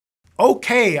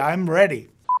Okay, I'm ready.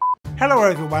 Hello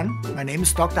everyone, my name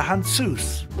is Dr. Hans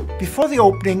Süß. Before the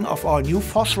opening of our new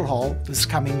fossil hall this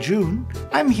coming June,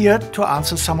 I'm here to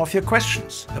answer some of your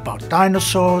questions about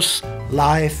dinosaurs,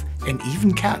 life, and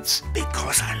even cats,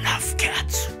 because I love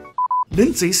cats.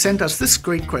 Lindsay sent us this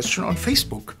great question on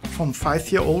Facebook from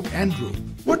 5-year-old Andrew.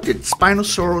 What did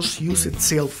Spinosaurus use its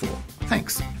sail for?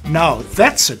 Thanks. Now,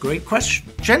 that's a great question.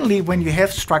 Generally, when you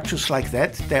have structures like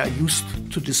that, they are used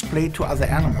to display to other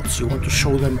animals. You want to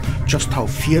show them just how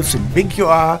fierce and big you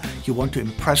are, you want to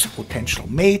impress potential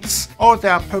mates, or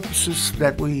there are purposes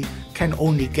that we can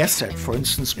only guess at. For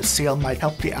instance, a sail might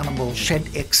help the animal shed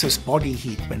excess body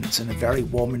heat when it's in a very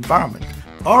warm environment.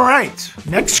 All right,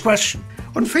 next question.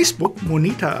 On Facebook,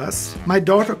 Monita asks, my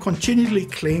daughter continually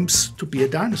claims to be a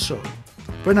dinosaur.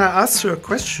 When I ask her a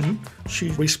question,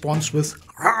 she responds with,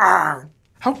 "Rawr."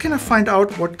 How can I find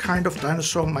out what kind of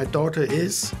dinosaur my daughter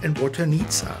is and what her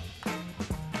needs are?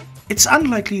 It's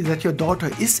unlikely that your daughter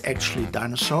is actually a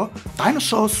dinosaur.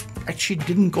 Dinosaurs actually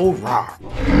didn't go rawr.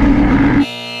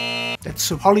 That's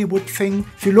a Hollywood thing.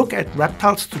 If you look at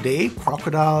reptiles today,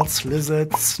 crocodiles,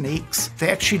 lizards, snakes,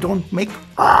 they actually don't make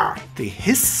rawr. They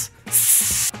hiss,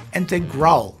 and they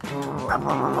growl.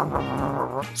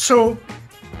 So,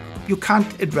 you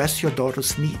can't address your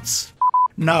daughter's needs.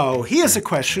 Now, here's a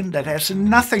question that has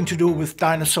nothing to do with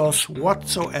dinosaurs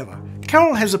whatsoever.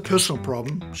 Carol has a personal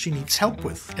problem she needs help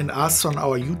with and asks on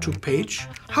our YouTube page,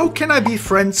 how can I be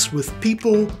friends with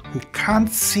people who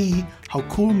can't see how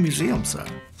cool museums are?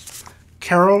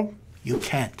 Carol, you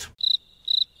can't.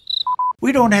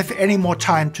 We don't have any more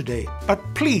time today, but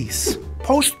please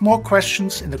post more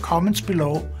questions in the comments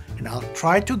below and I'll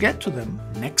try to get to them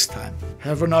next time.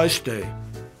 Have a nice day.